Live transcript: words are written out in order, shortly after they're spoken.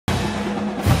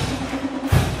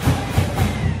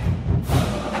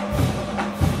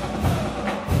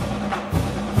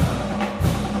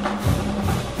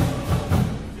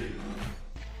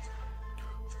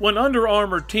When Under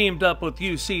Armour teamed up with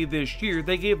UC this year,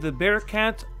 they gave the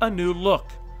Bearcats a new look.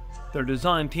 Their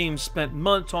design team spent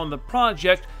months on the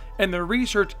project, and their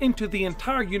research into the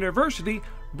entire university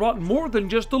brought more than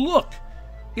just a look.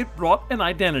 It brought an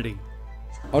identity.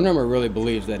 Under Armour really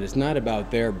believes that it's not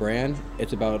about their brand,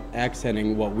 it's about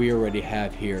accenting what we already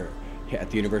have here at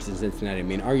the University of Cincinnati. I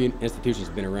mean, our institution's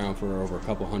been around for over a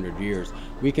couple hundred years.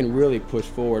 We can really push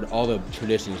forward all the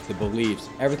traditions, the beliefs,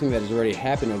 everything that has already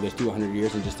happened over those 200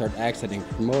 years and just start accenting,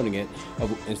 promoting it,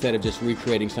 instead of just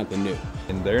recreating something new.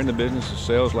 And they're in the business of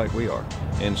sales like we are.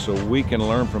 And so we can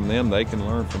learn from them, they can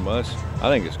learn from us. I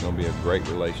think it's going to be a great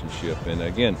relationship. And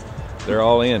again, they're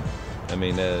all in. I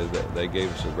mean, they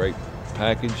gave us a great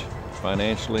package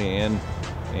financially and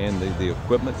the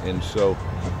equipment, and so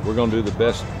we're going to do the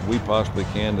best we possibly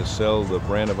can to sell the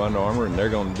brand of Under Armour, and they're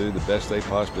going to do the best they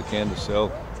possibly can to sell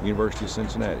University of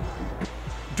Cincinnati.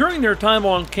 During their time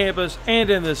on campus and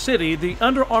in the city, the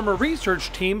Under Armour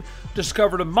research team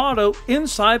discovered a motto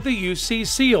inside the UC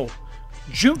seal: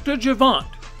 Juncta Juvant,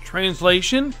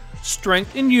 translation,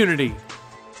 strength in unity.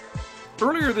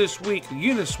 Earlier this week,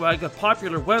 Uniswag, a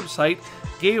popular website,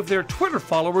 gave their Twitter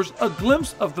followers a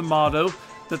glimpse of the motto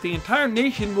that the entire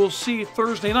nation will see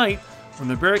Thursday night when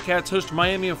the Bearcats host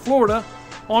Miami of Florida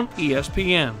on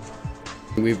ESPN.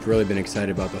 We've really been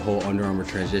excited about the whole Under Armour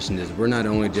transition. Is we're not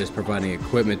only just providing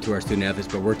equipment to our student athletes,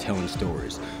 but we're telling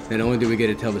stories. Not only do we get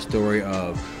to tell the story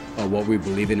of what we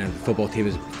believe in as a football team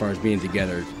as far as being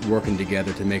together, working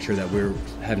together to make sure that we're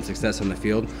having success on the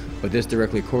field, but this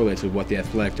directly correlates with what the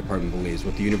athletic department believes,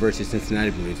 what the University of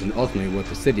Cincinnati believes, and ultimately what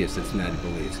the city of Cincinnati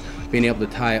believes. Being able to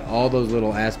tie all those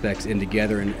little aspects in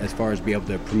together and as far as be able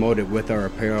to promote it with our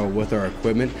apparel, with our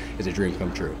equipment, is a dream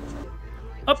come true.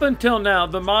 Up until now,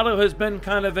 the motto has been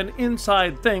kind of an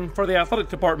inside thing for the athletic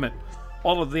department.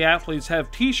 All of the athletes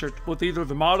have t-shirts with either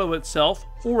the motto itself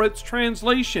or its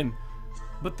translation.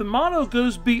 But the motto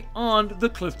goes beyond the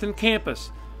Clifton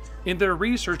campus. In their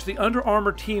research, the Under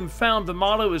Armour team found the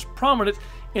motto is prominent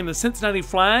in the Cincinnati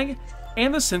flag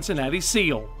and the Cincinnati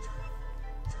seal.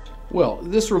 Well,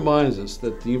 this reminds us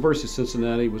that the University of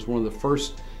Cincinnati was one of the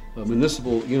first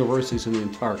municipal universities in the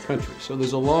entire country. So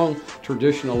there's a long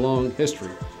tradition, a long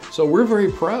history. So we're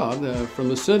very proud from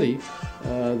the city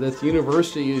that the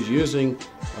university is using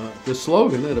the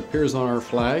slogan that appears on our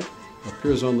flag,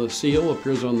 appears on the seal,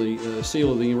 appears on the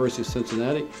seal of the University of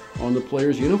Cincinnati on the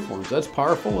players' uniforms. That's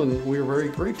powerful, and we're very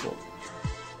grateful.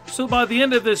 So by the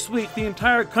end of this week, the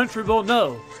entire country will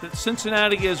know that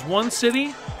Cincinnati is one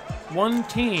city, one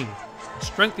team.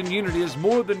 Strength and unity is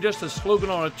more than just a slogan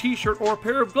on a t-shirt or a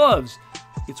pair of gloves.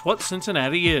 It's what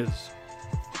Cincinnati is.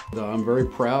 I'm very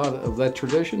proud of that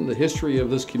tradition. The history of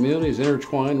this community is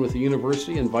intertwined with the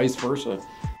university and vice versa.